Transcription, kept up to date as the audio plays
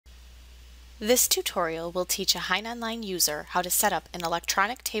This tutorial will teach a HeinOnline user how to set up an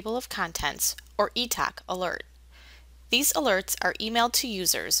electronic table of contents, or e-TOC, alert. These alerts are emailed to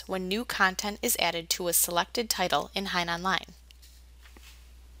users when new content is added to a selected title in HeinOnline.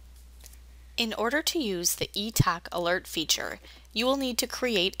 In order to use the e-TOC alert feature, you will need to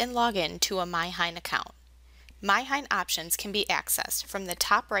create and log in to a MyHein account. MyHein options can be accessed from the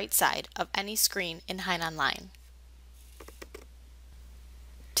top right side of any screen in HeinOnline.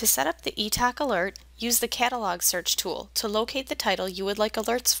 To set up the e-TOC alert, use the catalog search tool to locate the title you would like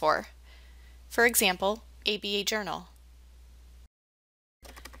alerts for. For example, ABA Journal.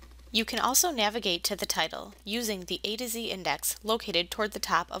 You can also navigate to the title using the A to Z index located toward the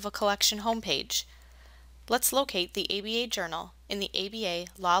top of a collection homepage. Let's locate the ABA Journal in the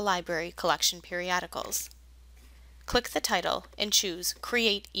ABA Law Library Collection Periodicals. Click the title and choose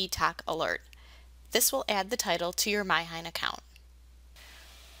Create e-TOC Alert. This will add the title to your MyHein account.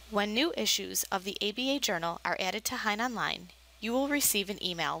 When new issues of the ABA Journal are added to HeinOnline, you will receive an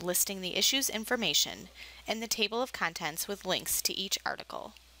email listing the issue's information and the table of contents with links to each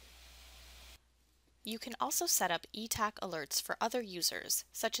article. You can also set up e-TOC alerts for other users,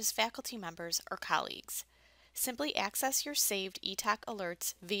 such as faculty members or colleagues. Simply access your saved e-TOC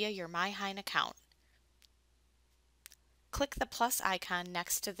alerts via your MyHein account. Click the plus icon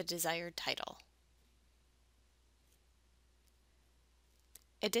next to the desired title.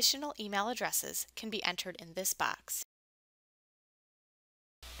 Additional email addresses can be entered in this box.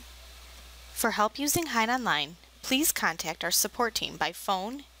 For help using HeinOnline, please contact our support team by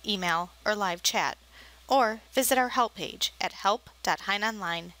phone, email, or live chat, or visit our help page at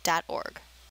help.heinonline.org.